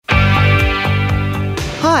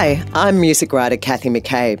Hi, I'm music writer Kathy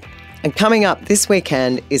McCabe, and coming up this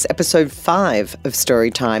weekend is episode 5 of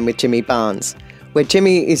Storytime with Jimmy Barnes, where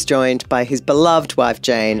Jimmy is joined by his beloved wife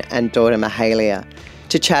Jane and daughter Mahalia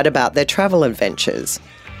to chat about their travel adventures.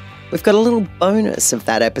 We've got a little bonus of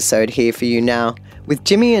that episode here for you now, with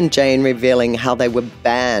Jimmy and Jane revealing how they were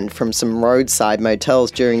banned from some roadside motels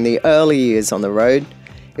during the early years on the road.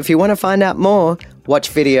 If you want to find out more, watch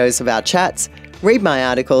videos of our chats, read my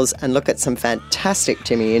articles and look at some fantastic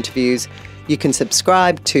Jimmy interviews, you can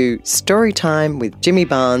subscribe to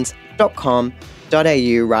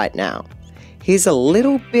storytimewithjimmybarnes.com.au right now. Here's a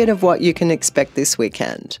little bit of what you can expect this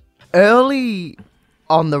weekend. Early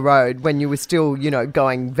on the road, when you were still,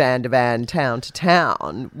 going van to van, town to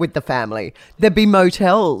town with the family, there'd be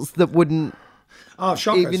motels that wouldn't... Oh,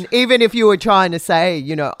 shockers. Even if you were trying to say,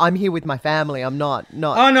 I'm here with my family, I'm not.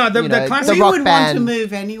 Oh no, the classic. We would band. Want to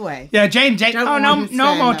move anyway. Yeah, Jane. Oh no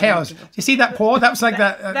motels. You see that paw? That was like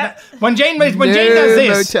that. When Jane does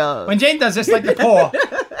this, like the paw,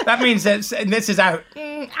 that means that this is out.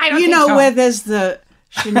 I don't think so. Where there's the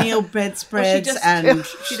chenille bedspreads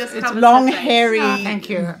she just long, hairy, thank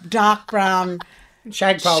you. Dark brown.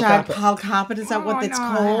 Shag pile carpet. Is that what it's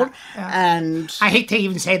called? Yeah. And I hate to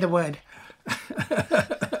even say the word.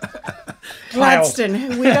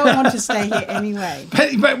 Gladstone, we don't want to stay here anyway. But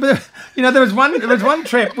there was one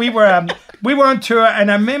trip we were on tour, and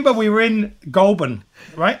I remember we were in Goulburn,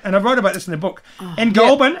 right? And I wrote about this in the book. In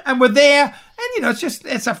Goulburn, and we're there, and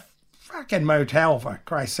it's a fucking motel, for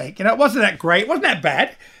Christ's sake. It wasn't that great, wasn't that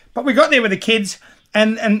bad, but we got there with the kids.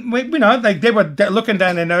 And we, they were looking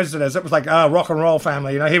down their noses at us. It was like, rock and roll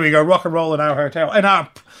family. Here we go, rock and roll in our hotel, in our,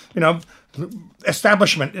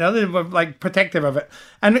 establishment. They were like protective of it.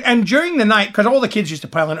 And during the night, because all the kids used to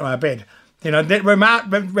pile into our bed,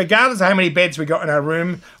 regardless of how many beds we got in our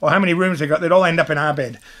room or how many rooms we got, they'd all end up in our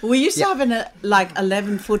bed. We used to have an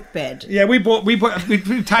 11-foot bed. Yeah, we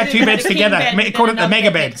tied two beds together. Called it the mega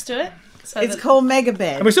bed. Next to it. It's called mega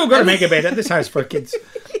bed. And we still got a mega bed at this house for kids.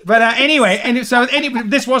 But anyway, this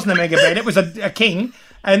wasn't a mega bed. It was a king.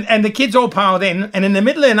 And the kids all piled in. And in the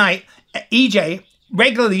middle of the night, EJ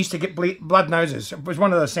regularly used to get blood noses. It was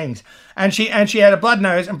one of those things. And she had a blood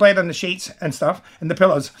nose and bled on the sheets and stuff and the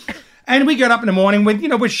pillows. And we got up in the morning with,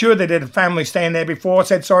 we're sure they did a family staying there before,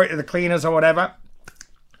 said sorry to the cleaners or whatever.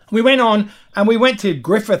 We went on and we went to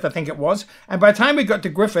Griffith, I think it was. And by the time we got to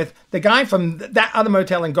Griffith, the guy from that other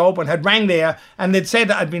motel in Goulburn had rang there and they'd said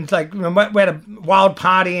that I'd been we had a wild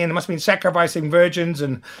party and it must have been sacrificing virgins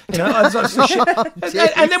and, all sorts of shit.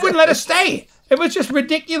 And they wouldn't let us stay. It was just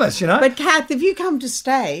ridiculous, But Kath, if you come to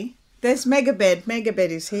stay, there's Megabed. Megabed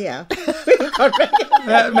is here.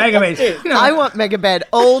 Megabed. I want Megabed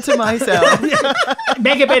all to myself.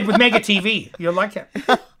 Megabed with Mega TV. You'll like it.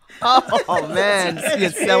 Oh man,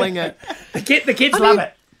 you're selling it. The kids love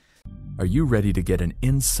it. Are you ready to get an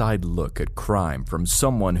inside look at crime from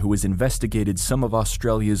someone who has investigated some of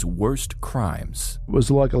Australia's worst crimes? It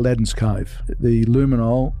was like Aladdin's Cave. The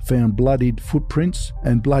luminol found bloodied footprints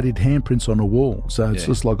and bloodied handprints on a wall, so it's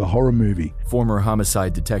just like a horror movie. Former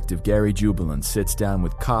homicide detective Gary Jubilant sits down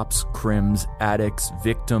with cops, crims, addicts,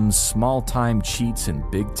 victims, small-time cheats,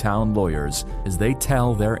 and big-town lawyers as they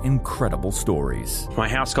tell their incredible stories. My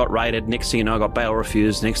house got raided. Next thing you know, I got bail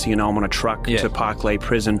refused. Next thing you know, I'm on a truck to Parklea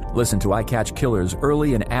Prison. Listen to I Catch Killers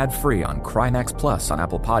early and ad-free on Crimex Plus on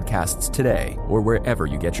Apple Podcasts today or wherever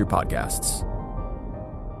you get your podcasts.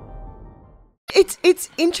 It's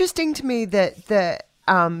interesting to me that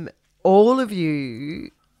all of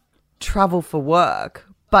you travel for work,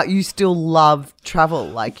 but you still love travel.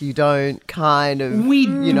 Like you don't kind of we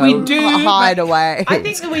do hide away. I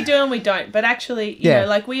think that we do and we don't. But actually,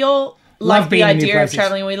 we all like the idea of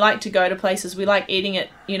traveling. We like to go to places. We like eating at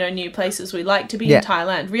new places. We like to be in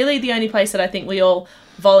Thailand. Really, the only place that I think we all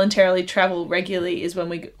voluntarily travel regularly is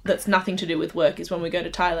when that's nothing to do with work, is when we go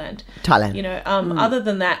to Thailand. Other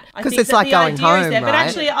than that, I think it's that like the going idea home, is there. right? But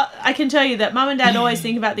actually, I can tell you that Mum and Dad always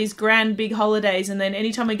think about these grand big holidays, and then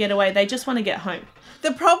anytime we get away, they just want to get home.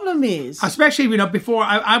 The problem is... Especially, before,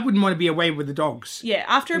 I wouldn't want to be away with the dogs. Yeah,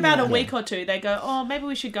 after about a week or two, they go, oh, maybe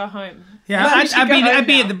we should go home. Yeah,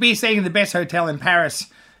 I'd be staying in the best hotel in Paris,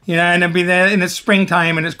 and I'd be there in the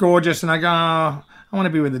springtime and it's gorgeous, and I go, I want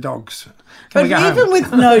to be with the dogs. But even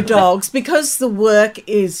with no dogs, because the work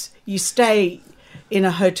is, you stay in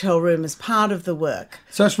a hotel room as part of the work.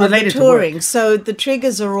 So it's related of the touring. to work. So the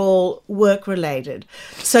triggers are all work related.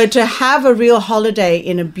 So to have a real holiday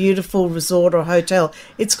in a beautiful resort or hotel,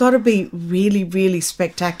 it's got to be really, really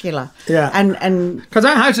spectacular. Yeah. And because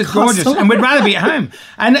our house is gorgeous and we'd rather be at home.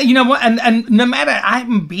 And you know what? And no matter, I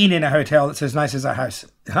haven't been in a hotel that's as nice as our house.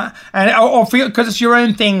 Huh? And or feel, because it's your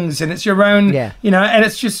own things and it's your own, you know, and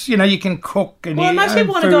it's just, you know, you can cook and most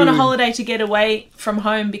people want to go on a holiday to get away from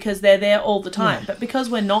home because they're there all the time. But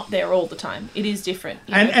because we're not there all the time, it is different.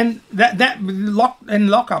 And that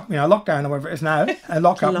lockup, you know, lockdown or whatever it is now,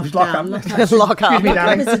 lockup. That's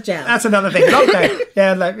another thing. Lockdown.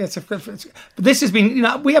 Yeah, like but this has been, you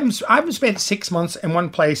know, I haven't spent 6 months in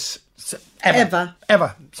one place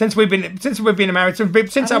ever since we've been married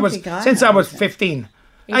since I was 15.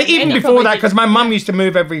 Even before that, because my mum used to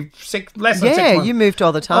move every less than 6 months. Yeah, you moved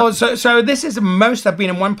all the time. Oh, so this is the most I've been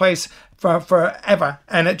in one place for forever,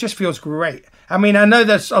 and it just feels great. I mean, I know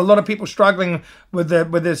there's a lot of people struggling with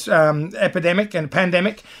this epidemic and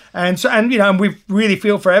pandemic, and you know, and we really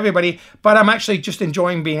feel for everybody. But I'm actually just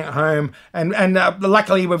enjoying being at home, and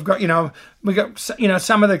luckily we've got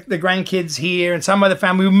some of the grandkids here, and some of the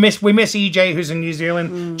family. We miss EJ, who's in New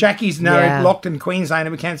Zealand. Jackie's now locked in Queensland,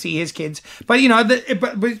 and we can't see his kids. But you know,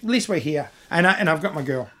 but at least we're here, and I've got my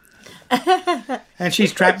girl, and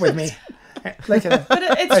she's trapped with me. But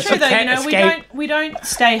it's true though, you know, we don't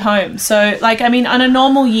stay home. So like, I mean, in a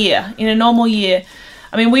normal year,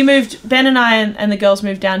 I mean, we moved, Ben and I and the girls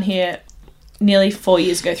moved down here nearly 4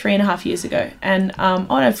 years ago, 3.5 years ago, and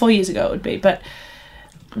 4 years ago it would be, but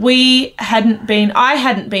I hadn't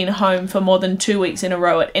been home for more than 2 weeks in a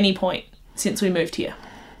row at any point since we moved here,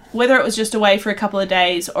 whether it was just away for a couple of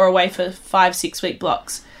days or away for 5-6 week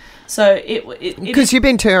blocks. So because you've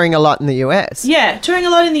been touring a lot in the US. Yeah, touring a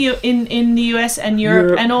lot in the US and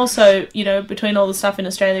Europe, and also, you know, between all the stuff in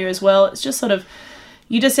Australia as well. It's just sort of,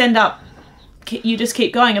 you just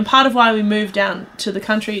keep going. And part of why we moved down to the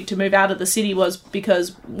country to move out of the city was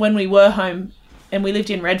because when we were home, and we lived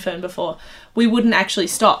in Redfern before, we wouldn't actually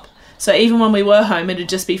stop. So even when we were home, it'd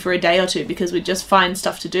just be for a day or two because we'd just find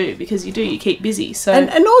stuff to do because you keep busy. So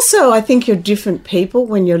and also I think you're different people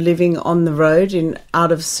when you're living on the road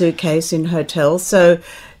out of a suitcase in hotels. So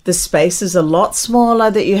the space is a lot smaller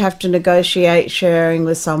that you have to negotiate sharing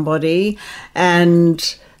with somebody. And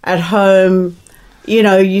at home, you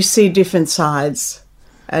know, you see different sides.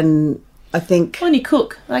 And I think when you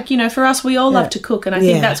cook, like, you know, for us, we all love to cook, and I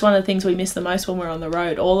think that's one of the things we miss the most when we're on the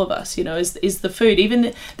road, all of us, you know, is the food.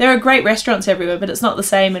 Even there are great restaurants everywhere, but it's not the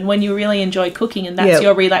same. And when you really enjoy cooking, and that's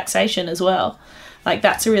your relaxation as well, like,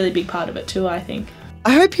 that's a really big part of it too, I think.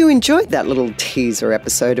 I hope you enjoyed that little teaser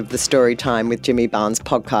episode of the Storytime with Jimmy Barnes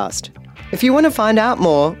podcast. If you want to find out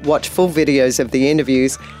more, watch full videos of the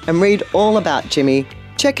interviews, and read all about Jimmy,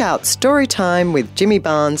 check out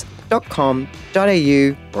storytimewithjimmybarnes.com.au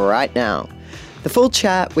right now. The full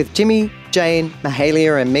chat with Jimmy, Jane,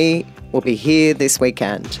 Mahalia and me will be here this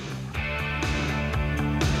weekend.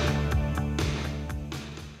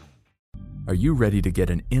 Are you ready to get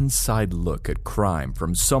an inside look at crime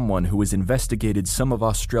from someone who has investigated some of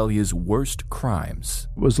Australia's worst crimes?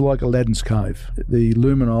 It was like Aladdin's cave. The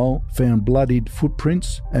luminol found bloodied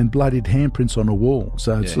footprints and bloodied handprints on a wall,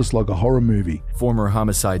 so it's just like a horror movie. Former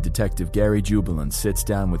homicide detective Gary Jubilant sits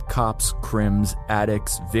down with cops, crims,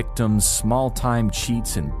 addicts, victims, small-time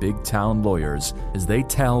cheats, and big-town lawyers as they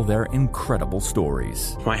tell their incredible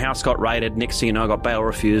stories. My house got raided. Next thing you know, I got bail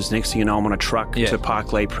refused. Next thing you know, I'm on a truck to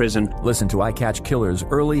Parklea Prison. Listen to I Catch Killers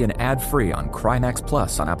early and ad-free on Crimex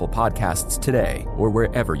Plus on Apple Podcasts today or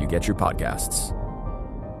wherever you get your podcasts.